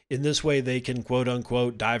month. In this way, they can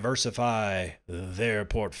quote-unquote diversify their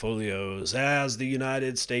portfolios as the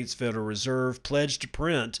United States Federal Reserve pledged to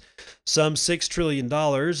print some $6 trillion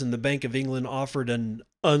and the Bank of England offered an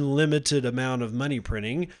unlimited amount of money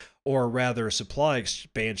printing, or rather supply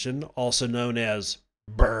expansion, also known as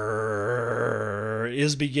BRRRR,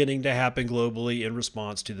 is beginning to happen globally in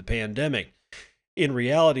response to the pandemic. In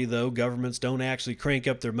reality, though, governments don't actually crank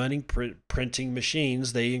up their money printing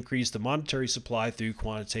machines. They increase the monetary supply through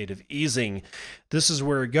quantitative easing. This is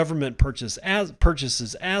where a government purchases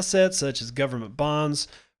assets, such as government bonds,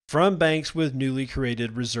 from banks with newly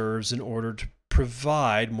created reserves in order to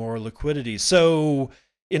provide more liquidity. So,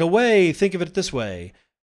 in a way, think of it this way.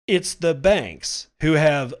 It's the banks who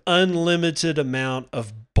have unlimited amount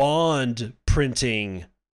of bond printing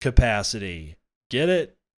capacity. Get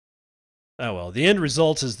it? Oh well, the end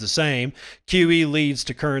result is the same. QE leads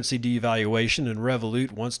to currency devaluation, and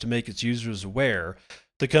Revolut wants to make its users aware.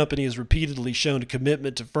 The company has repeatedly shown a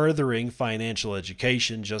commitment to furthering financial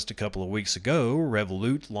education. Just a couple of weeks ago,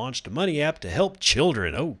 Revolut launched a money app to help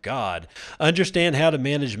children, understand how to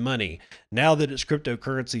manage money. Now that its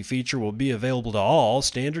cryptocurrency feature will be available to all,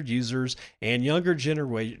 standard users and younger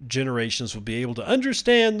generations will be able to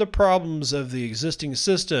understand the problems of the existing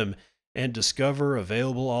system and discover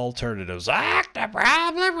available alternatives. The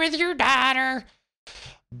problem with your daughter.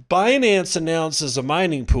 Binance announces a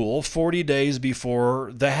mining pool 40 days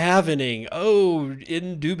before the halvening.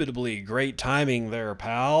 Indubitably great timing there,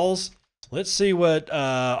 pals. Let's see what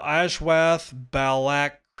Ashwath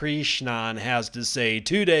Balakrishnan has to say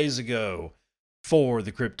 2 days ago for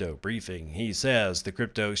the crypto briefing. He says the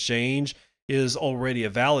crypto exchange is already a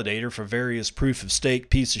validator for various proof-of-stake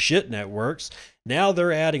piece-of-shit networks. Now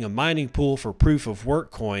they're adding a mining pool for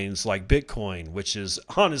proof-of-work coins like Bitcoin, which is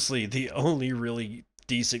honestly the only really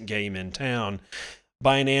decent game in town.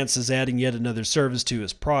 Binance is adding yet another service to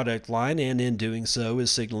its product line, and in doing so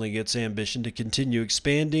is signaling its ambition to continue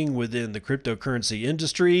expanding within the cryptocurrency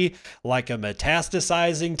industry like a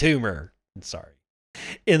metastasizing tumor. Sorry.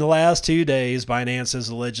 In the last 2 days, Binance has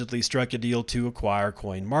allegedly struck a deal to acquire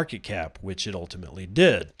CoinMarketCap, which it ultimately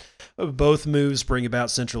did. Both moves bring about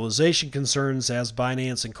centralization concerns as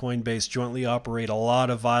Binance and Coinbase jointly operate a lot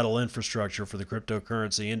of vital infrastructure for the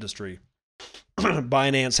cryptocurrency industry.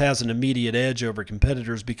 Binance has an immediate edge over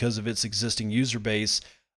competitors because of its existing user base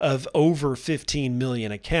of over 15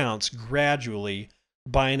 million accounts. Gradually,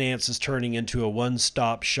 Binance is turning into a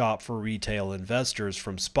one-stop shop for retail investors.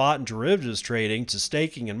 From spot and derivatives trading to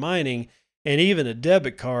staking and mining, and even a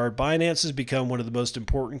debit card, Binance has become one of the most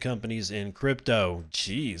important companies in crypto.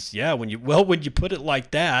 Jeez, yeah, when you put it like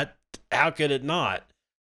that, how could it not?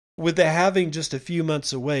 With the halving just a few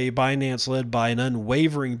months away, Binance, led by an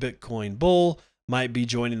unwavering Bitcoin bull, might be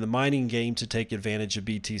joining the mining game to take advantage of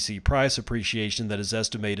BTC price appreciation that is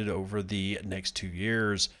estimated over the next 2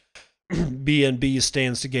 years. BNB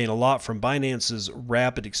stands to gain a lot from Binance's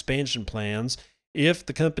rapid expansion plans. If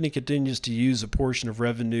the company continues to use a portion of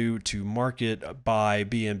revenue to market buy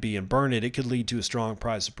BNB and burn it, it could lead to a strong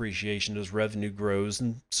price appreciation as revenue grows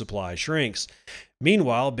and supply shrinks.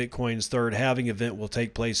 Meanwhile, Bitcoin's third halving event will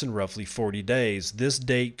take place in roughly 40 days. This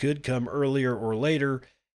date could come earlier or later,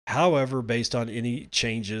 however, based on any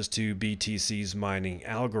changes to BTC's mining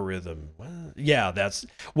algorithm. Well, yeah, that's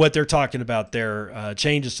what they're talking about there.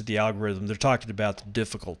 Changes to the algorithm. They're talking about the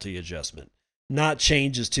difficulty adjustment, not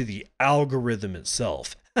changes to the algorithm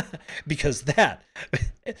itself, because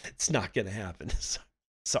it's not going to happen.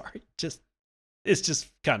 Sorry, it's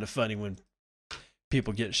just kind of funny when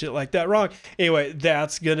people get shit like that wrong. Anyway,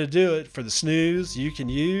 that's going to do it for the snooze. You can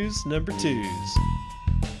use number 2s.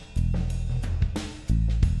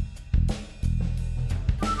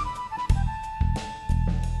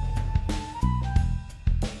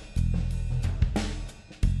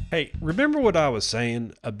 Hey, remember what I was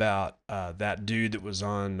saying about that dude that was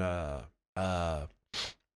on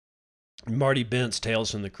Marty Bent's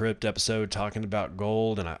Tales from the Crypt episode talking about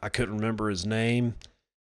gold, and I couldn't remember his name?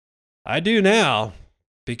 I do now,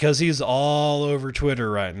 because he's all over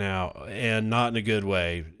Twitter right now, and not in a good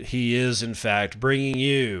way. He is, in fact, bringing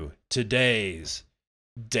you today's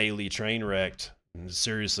Daily Train Wrecked.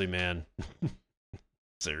 Seriously, man.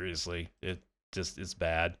 Seriously. It's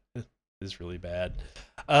bad. It's really bad.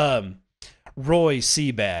 Roy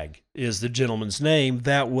Seabag is the gentleman's name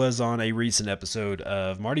that was on a recent episode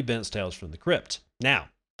of Marty Bent's Tales from the Crypt. Now,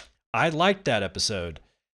 I liked that episode.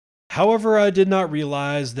 However, I did not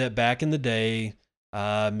realize that back in the day,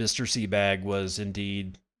 Mr. Seabag was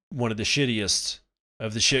indeed one of the shittiest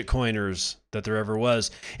of the shitcoiners that there ever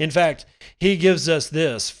was. In fact, he gives us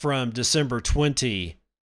this from December 20,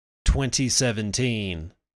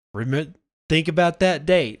 2017. Think about that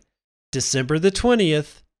date. December the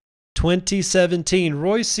 20th, 2017.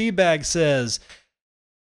 Roy Seabag says,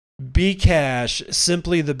 Bcash,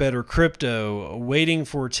 simply the better crypto. Waiting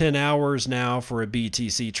for 10 hours now for a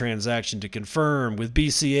BTC transaction to confirm. With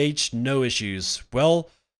BCH, no issues. Well,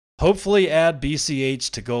 hopefully add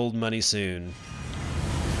BCH to gold money soon.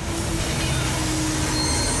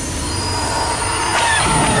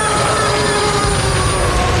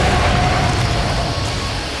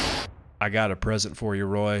 I got a present for you,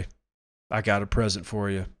 Roy. I got a present for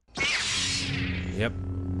you. Yep.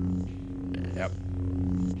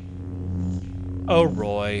 Oh,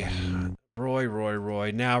 Roy.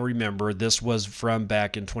 Roy. Now remember, this was from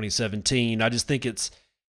back in 2017. I just think it's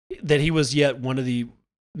that he was yet one of the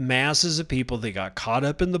masses of people that got caught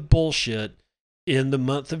up in the bullshit in the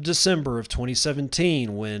month of December of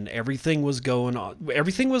 2017 when everything was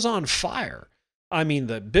on fire. I mean,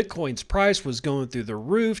 the Bitcoin's price was going through the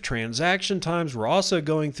roof. Transaction times were also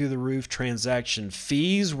going through the roof. Transaction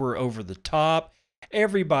fees were over the top.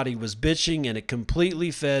 Everybody was bitching, and it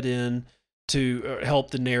completely fed in to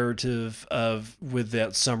help the narrative with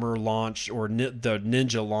that summer launch or the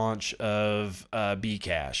ninja launch of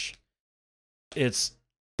Bcash.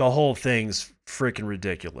 The whole thing's freaking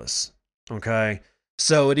ridiculous. Okay.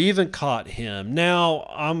 So it even caught him. Now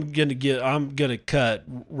I'm gonna cut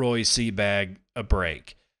Roy Seabag a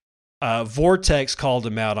break. Vortex called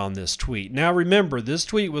him out on this tweet. Now remember, this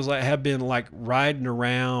tweet had been riding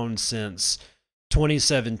around since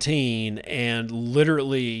 2017 and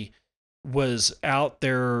literally was out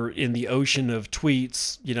there in the ocean of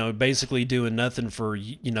tweets, basically doing nothing for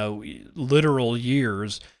literal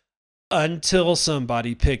years until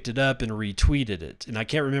somebody picked it up and retweeted it. And I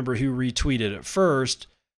can't remember who retweeted it first,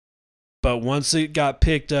 But once it got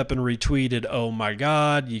picked up and retweeted, oh my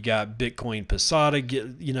God, you got Bitcoin Posada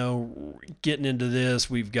getting into this.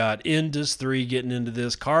 We've got Indus 3 getting into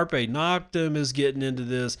this. Carpe Noctem is getting into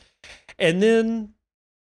this. And then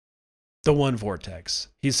the one Vortex.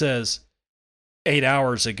 He says 8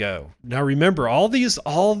 hours ago. Now remember, all these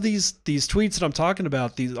tweets that I'm talking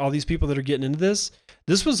about, all these people that are getting into this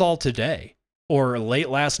was all today or late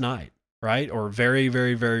last night, right? Or very,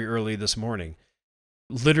 very, very early this morning.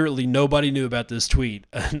 Literally nobody knew about this tweet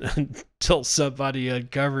until somebody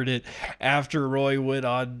uncovered it after Roy went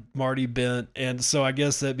on Marty Bent. And so I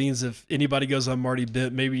guess that means if anybody goes on Marty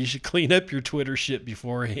Bent, maybe you should clean up your Twitter shit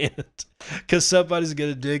beforehand, because somebody's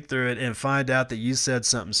going to dig through it and find out that you said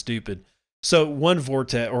something stupid. So one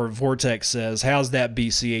Vortex says, how's that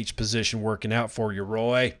BCH position working out for you,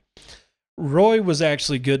 Roy? Roy was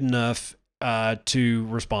actually good enough to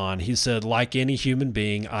respond. He said, like any human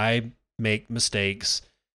being, I make mistakes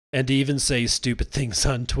and even say stupid things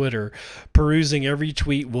on Twitter. Perusing every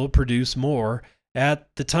tweet will produce more. At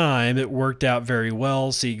the time, it worked out very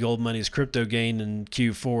well. See Gold Money's crypto gain in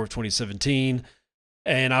Q4 of 2017.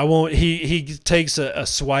 And I won't. He takes a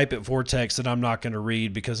swipe at Vortex that I'm not going to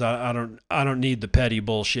read because I don't need the petty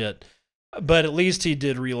bullshit. But at least he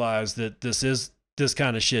did realize that this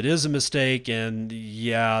kind of shit is a mistake. And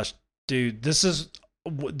yeah, dude, this is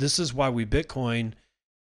why we Bitcoin.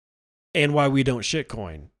 And why we don't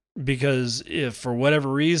shitcoin, because if for whatever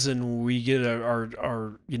reason we get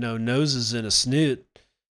our noses in a snoot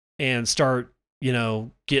and start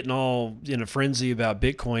getting all in a frenzy about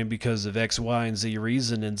Bitcoin because of X, Y, and Z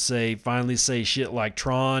reason, and finally say shit like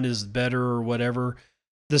Tron is better or whatever,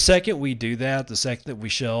 the second we do that, the second that we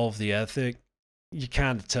shelve the ethic, you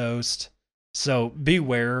kind of toast. So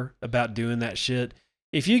beware about doing that shit.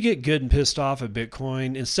 If you get good and pissed off at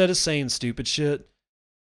Bitcoin, instead of saying stupid shit,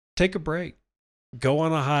 take a break, go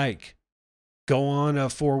on a hike, go on a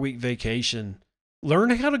 4-week vacation, learn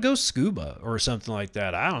how to go scuba or something like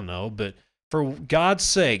that. I don't know, but for God's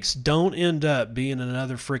sakes, don't end up being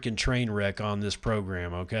another freaking train wreck on this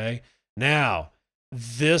program, okay? Now,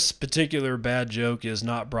 this particular bad joke is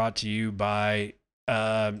not brought to you by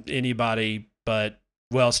anybody, but,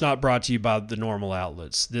 well, it's not brought to you by the normal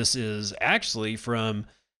outlets. This is actually from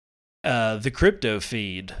the crypto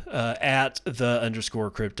feed at the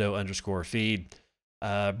 _crypto feed.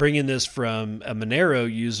 Bringing this from a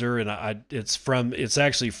Monero user, and it's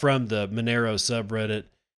actually from the Monero subreddit.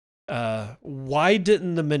 Why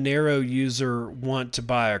didn't the Monero user want to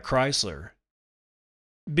buy a Chrysler?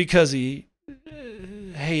 Because he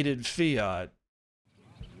hated fiat.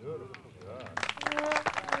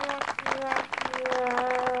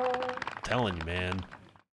 Telling you, man.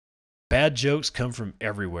 Bad jokes come from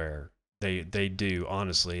everywhere. They do,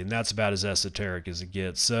 honestly, and that's about as esoteric as it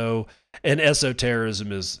gets. So, and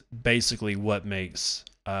esotericism is basically what makes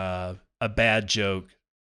a bad joke.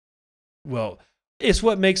 Well, it's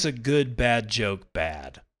what makes a good bad joke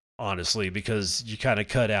bad, honestly, because you kind of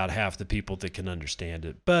cut out half the people that can understand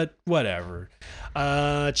it. But whatever.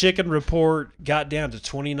 Chicken report got down to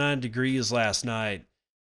 29 degrees last night.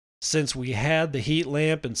 Since we had the heat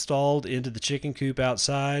lamp installed into the chicken coop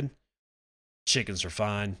outside, chickens are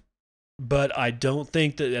fine. But I don't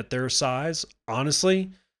think that at their size,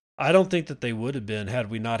 honestly, I don't think that they would have been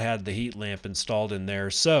had we not had the heat lamp installed in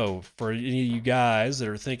there. So for any of you guys that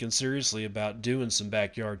are thinking seriously about doing some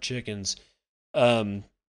backyard chickens,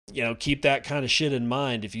 keep that kind of shit in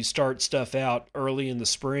mind. If you start stuff out early in the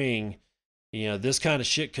spring, this kind of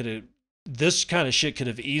shit could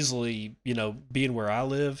have easily, being where I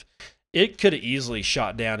live, it could have easily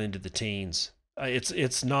shot down into the teens.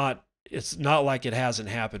 It's not like it hasn't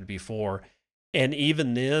happened before. And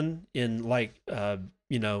even then, in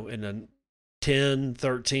in a 10,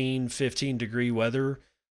 13, 15 degree weather,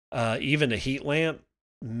 even a heat lamp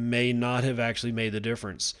may not have actually made the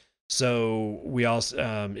difference. So we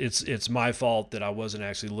also, it's my fault that I wasn't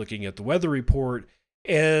actually looking at the weather report,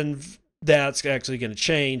 and that's actually going to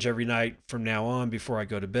change every night from now on before I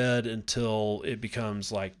go to bed until it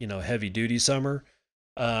becomes heavy duty summer.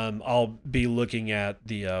 I'll be looking at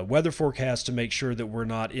the weather forecast to make sure that we're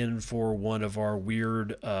not in for one of our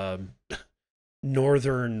weird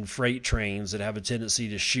northern freight trains that have a tendency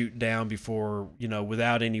to shoot down before,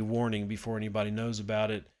 without any warning, before anybody knows about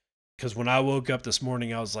it. Because when I woke up this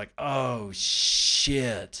morning, I was like, oh,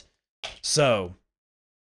 shit. So,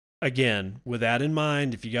 again, with that in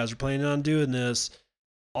mind, if you guys are planning on doing this,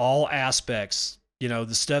 all aspects, the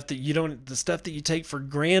stuff that you take for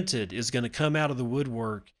granted is going to come out of the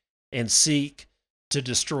woodwork and seek to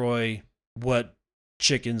destroy what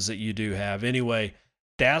chickens that you do have. Anyway,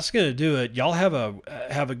 that's going to do it. Y'all have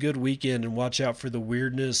a good weekend, and watch out for the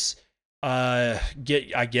weirdness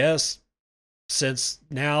I guess since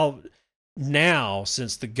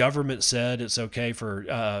since the government said it's okay for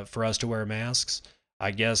us to wear masks,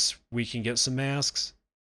 I guess we can get some masks.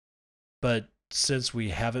 But since we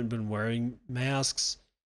haven't been wearing masks,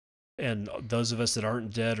 and those of us that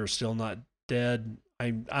aren't dead are still not dead, I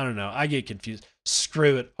don't know. I get confused.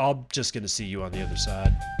 Screw it. I'm just going to see you on the other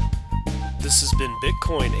side. This has been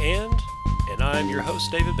Bitcoin and I'm your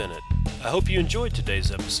host, David Bennett. I hope you enjoyed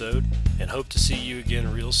today's episode and hope to see you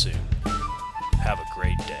again real soon. Have a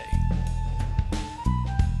great day.